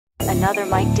Another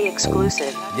Mike D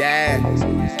exclusive. Yeah.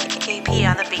 KP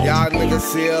on the beat. Y'all niggas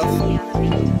see us.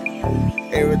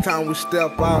 Every time we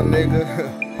step out,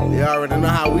 nigga, you already know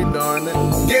how we doing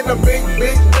it. Getting a big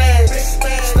bags.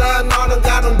 Starting on and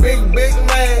got them big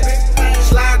bags.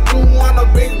 Slide through on a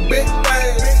big thing.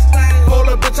 Hold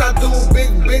up, bitch, I do big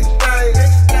things.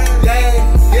 Yeah,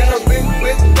 get a big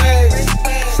bags.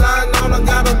 Starting on and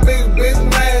got them big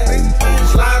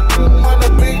bags. Slide through on a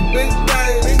big thing.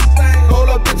 Hold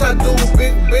up, bitch, I do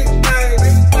big things.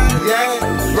 Yeah,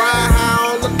 ride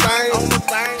high on the thing.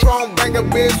 Trump bang a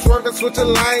bitch, swerving, switching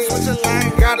lanes.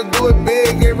 Gotta do it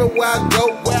big everywhere I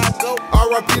go.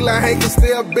 R.I.P. like Hank is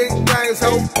still big things,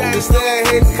 ho. They still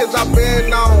hating cause I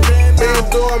been on. Been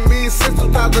doing me since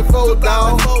 2004,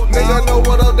 dawg. Nigga know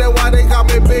what up, that's why they call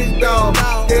me Big Dog.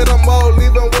 Hit them all,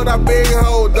 leave them with a big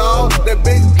hole, dawg. That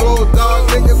big throw, dawg.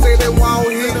 Niggas say they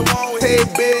won't hit. Hey,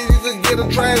 big, you can get a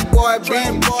Trakk Boii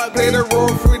beat. Play the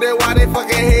road free, that's why they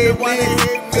fucking hate me.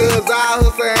 Cause I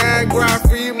hustle and grind,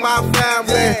 feed my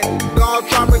family. Don't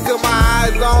try me cause my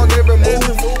eyes on every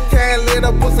move. Can't let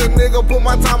a pussy nigga put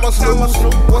my time on snooze.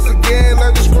 Once again,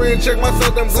 on the screen, check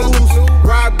myself them blues.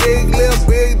 Ride big, live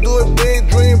big, do it big,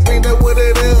 dream big, that's what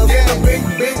it is. Get a big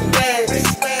bags.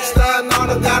 Starting on,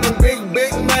 I got them big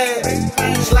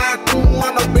bags. Slide through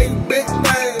on a big thing.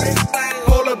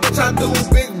 Hold up, bitch, I do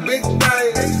big things.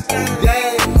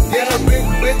 Yeah, get a big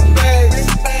bags.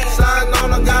 Starting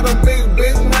on, I got them big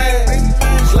bags.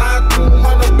 Slide through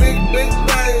on a big thing.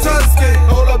 Tusky,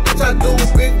 hold up, bitch, I do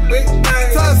big things.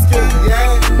 Tusky,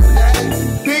 yeah.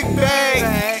 Big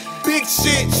bag, big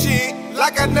shit,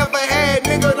 like I never had,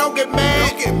 nigga, don't get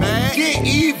mad. Get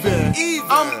even.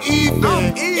 I'm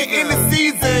even. In the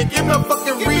season, give me a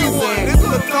fucking reason. This is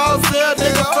a call sale,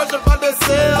 nigga, fresh up out that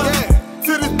cell.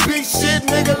 To this big shit,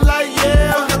 nigga, like,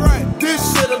 yeah. This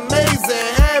shit amazing,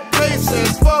 had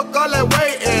patience, fuck all that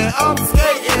waiting. I'm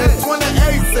skating,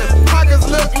 28 pockets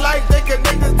look like they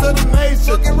connected to the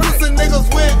nation. Pussy niggas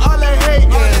with all that